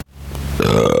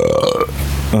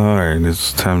Alright,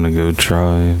 it's time to go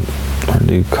try our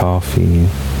new coffee.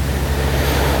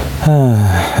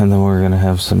 And then we're gonna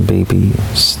have some baby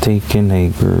steak and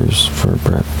eggs for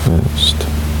breakfast.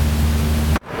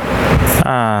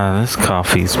 This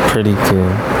coffee's pretty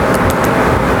good.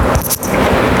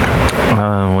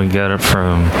 We got it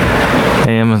from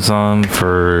Amazon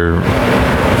for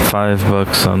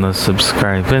 $5 on the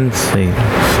subscribe and save.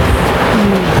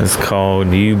 It's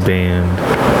called U-Band.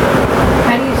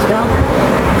 How do you spell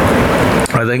that?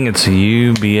 I think it's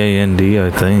U-B-A-N-D,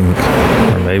 I think.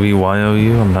 Or maybe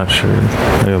Y-O-U, I'm not sure.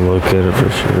 I gotta look at it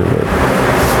for sure. But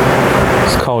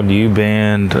it's called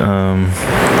U-Band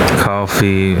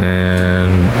coffee,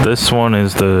 and this one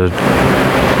is the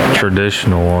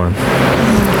traditional one.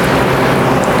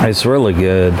 It's really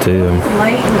good too.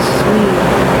 Light and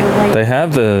sweet. They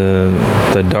have the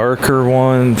darker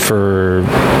one for,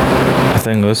 I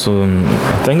think it was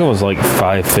like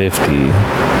 $5.50.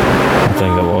 I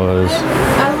think it was.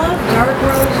 I love dark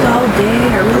roast all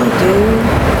day, I really do.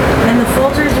 And the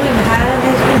Folgers we've had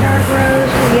has been dark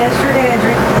roast. Yesterday I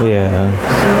drank. Yeah.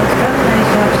 So it's kind of nice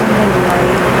to have something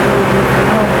light.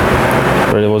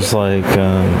 But it was like, It's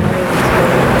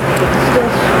still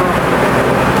strong.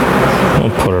 I'll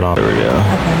put it on. There we go.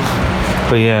 Okay.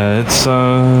 But yeah, it's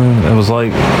it was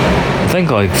like, I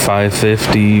think like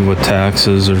 $5.50 with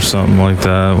taxes or something like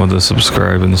that with the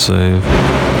subscribe and save.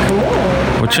 Cool.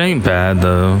 Which ain't bad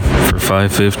though for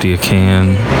 $5.50 a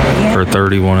can for a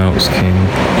 31-ounce can.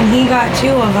 And he got 2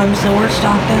 of them, so we're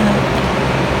stocked up.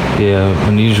 Yeah,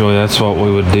 and usually that's what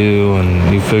we would do,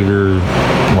 and you figure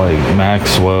like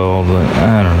Maxwell, but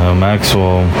I don't know,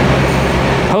 Maxwell.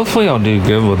 Hopefully I'll do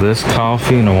good with this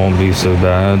coffee and it won't be so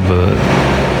bad, but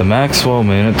the Maxwell,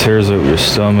 man, it tears up your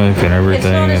stomach and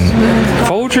everything. And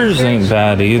Folgers ain't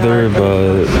bad either,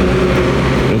 but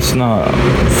it's not,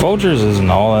 Folgers isn't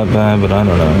all that bad, but I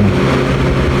don't know.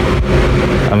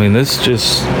 I mean, this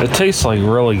just, it tastes like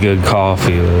really good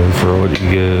coffee though for what you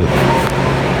get.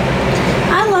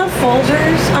 I love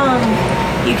Folgers.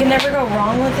 You can never go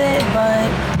wrong with it, but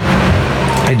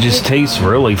It just tastes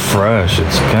really fresh.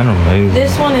 It's kind of amazing.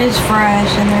 this one is fresh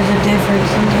and there's a difference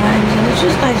sometimes, and it's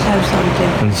just nice to have something.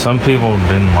 And some people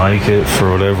didn't like it for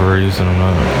whatever reason. I'm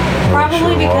not really Probably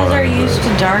sure because why, they're used to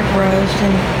dark roast,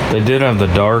 and They did have the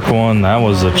dark one. That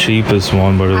was the cheapest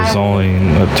one, but it was only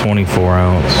a 24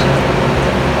 ounce.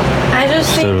 I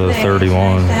just think Instead of the that 31. it's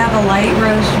nice to have a light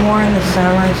roast more in the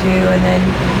summer too, and then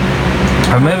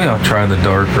Or maybe I'll try the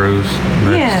dark roast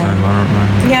next Yeah. time. I don't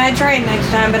know. yeah, I'd try it next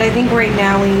time. But I think right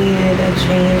now we needed a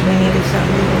change. We needed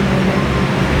something a little better.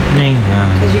 Yeah.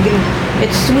 Because you can,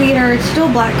 it's sweeter. It's still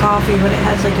black coffee, but it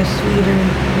has like a sweeter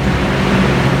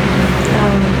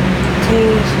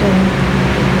taste. And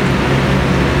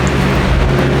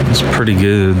It's pretty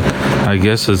good. I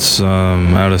guess it's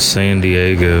out of San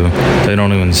Diego. They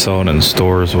don't even sell it in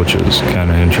stores, which is kind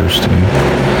of interesting.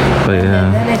 But and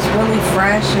yeah. then it's really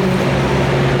fresh and.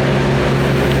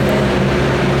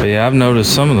 But yeah, I've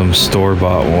noticed some of them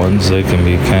store-bought ones, they can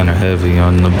be kind of heavy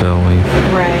on the belly.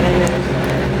 Right, and then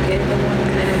get the one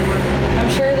that I'm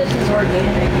sure this is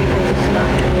organic because it's not.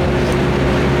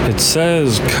 It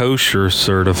says kosher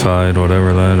certified,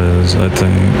 whatever that is, I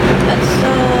think. That's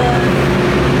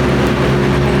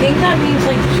I think that means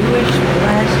like Jewish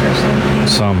blessed or something.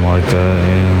 Something like that,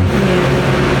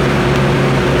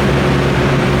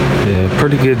 yeah. Yeah,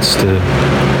 pretty good stuff.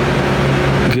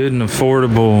 Good and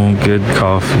affordable, good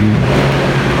coffee.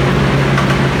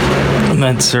 And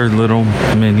that's our little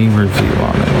mini review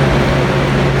on it.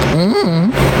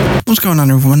 What's going on,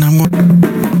 everyone?